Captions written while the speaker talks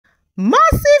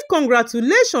Massive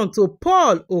congratulations to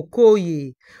Paul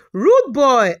Okoye,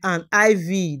 Rudeboy and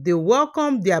Ivy. They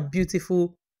welcome their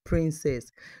beautiful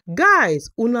princess. Guys,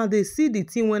 una dey see the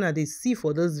thing when I dey see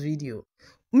for this video.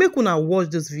 Make una watch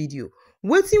this video.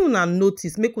 Wetin una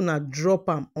notice, make una drop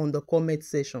am on the comment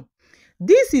section.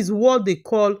 This is what they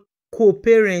call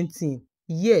co-parenting.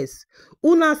 Yes,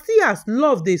 una see as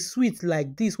love dey sweet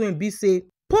like this when be say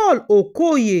Paul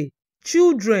Okoye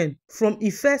children from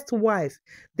his first wife,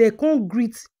 they can't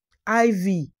greet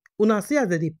Ivy. Una see as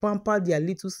they pamper their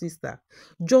little sister.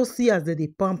 Just see as they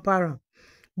pamper am.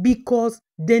 Because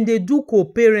then they do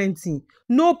co-parenting.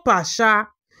 No pasha.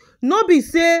 No be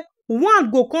say one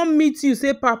go come meet you,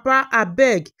 say, Papa,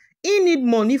 abeg, he need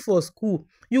money for school.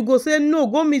 You go say, no,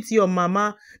 go meet your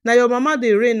mama. Now your mama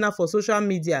dey reign now for social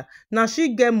media. Now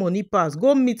she get money pass.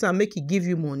 Go meet and make he give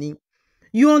you money.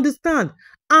 You understand?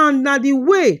 And now the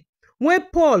way when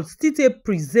Paul still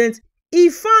present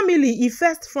his family, his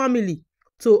first family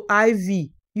to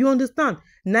Ivy, you understand?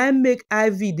 Now make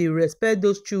Ivy, they respect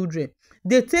those children.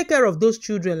 They take care of those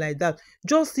children like that.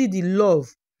 Just see the love.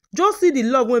 Just see the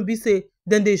love when be say,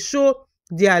 then they show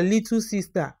their little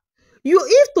sister. You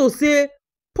if to say,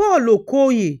 Paul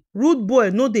Okoye,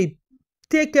 Rudeboy, no, they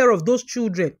take care of those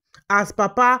children. As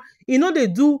papa, you know they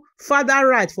do father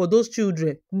right for those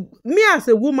children. Me as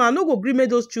a woman, I no go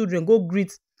greet those children, go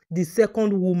greet the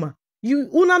second woman. You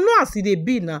una know as they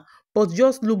be now, but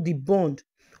just look the bond.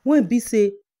 When be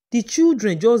say the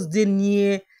children just dey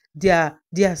near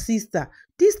their sister.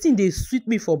 This thing they sweet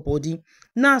me for body.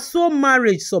 Now so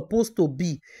marriage supposed to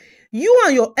be. You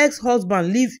and your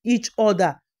ex-husband leave each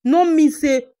other. No mean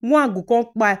say one go come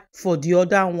buy for the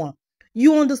other one.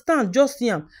 You understand? Just see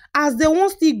am. As they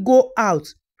won't still go out,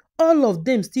 all of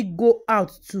them still go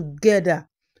out together.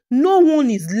 No one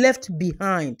is left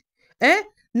behind.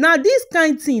 Now this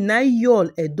kind thing, now y'all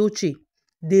Edoche,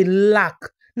 they lack.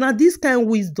 Now this kind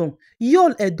wisdom,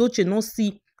 y'all Edoche no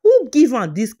see who give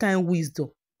am this kind wisdom.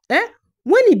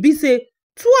 When it be say,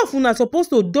 two of una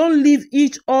supposed to don't leave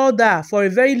each other for a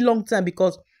very long time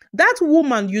because that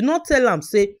woman, you not tell am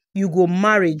say you go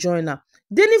marry join her.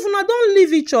 Then if una don't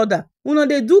leave each other, una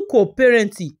they do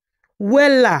co-parenting,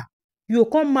 wella, you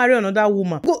come marry another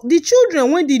woman. Go, the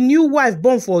children, when the new wife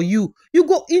born for you, you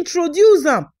go introduce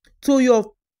them to your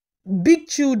big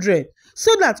children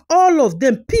so that all of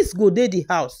them peace go dey the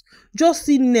house. Just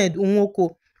see Ned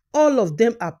Nwoko, all of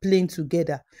them are playing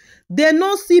together. They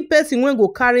no see person when go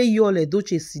carry your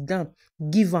Edoche sit down,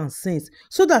 give am sense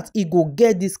so that he go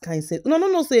get this kind sense.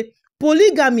 No say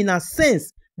polygamy na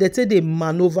sense they say they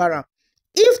maneuver am.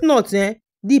 If not,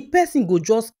 the person go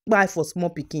just buy for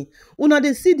small pikin. Una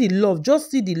dey see the love,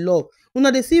 just see the love.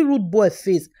 Una dey see Rudeboy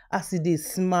face as he dey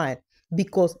smile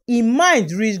because he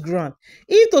mind reach ground.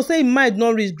 If to say he mind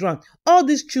not reach ground, all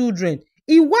these children,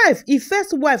 his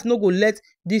first wife no go let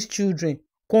these children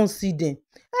concede them.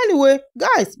 Anyway,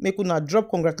 guys, make una drop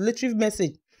congratulatory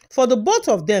message for the both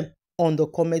of them on the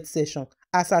comment section.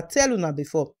 As I tell una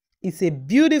before, it's a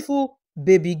beautiful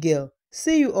baby girl.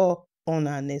 See you all on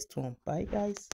our next one. Bye, guys.